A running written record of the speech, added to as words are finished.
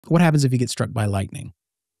What happens if you get struck by lightning?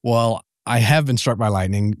 Well, I have been struck by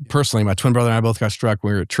lightning. Personally, my twin brother and I both got struck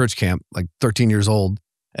when we were at church camp, like 13 years old.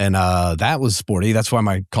 And that was sporty. That's why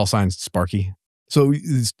my call sign's Sparky. So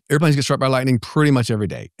airplanes get struck by lightning pretty much every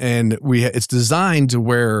day. And it's designed to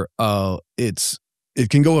where it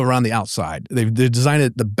can go around the outside. They've designed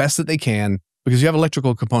it the best that they can because you have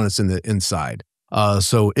electrical components in the inside.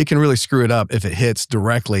 So it can really screw it up if it hits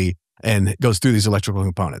directly and goes through these electrical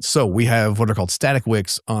components. So we have what are called static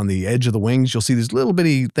wicks on the edge of the wings. You'll see these little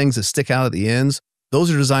bitty things that stick out at the ends. Those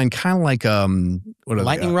are designed kind of like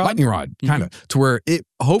lightning rod? Lightning rod, kind of, to where it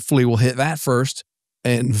hopefully will hit that first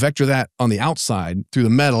and vector that on the outside through the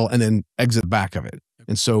metal and then exit the back of it.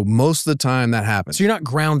 And so most of the time that happens. So you're not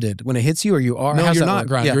grounded when it hits you, or you are? No, you're not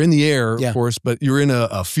grounded. Yeah. You're in the air, of course, but you're in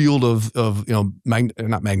a field of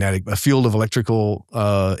not magnetic, but a field of electrical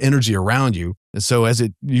energy around you. And so as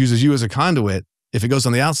it uses you as a conduit, if it goes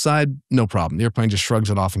on the outside, no problem. The airplane just shrugs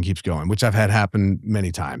it off and keeps going, which I've had happen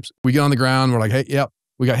many times. We get on the ground, we're like, hey, yep,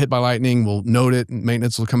 we got hit by lightning. We'll note it, and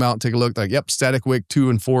maintenance will come out and take a look. Like, yep, static wick 2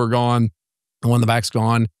 and 4 are gone. The one in the back's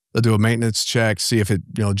gone. They'll do a maintenance check, see if it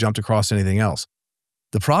jumped across anything else.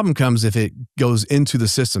 The problem comes if it goes into the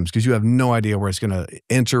systems because you have no idea where it's going to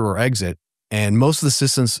enter or exit. And most of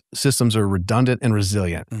the systems are redundant and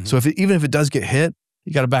resilient. Mm-hmm. So even if it does get hit,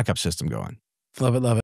 you got a backup system going. Love it, love it.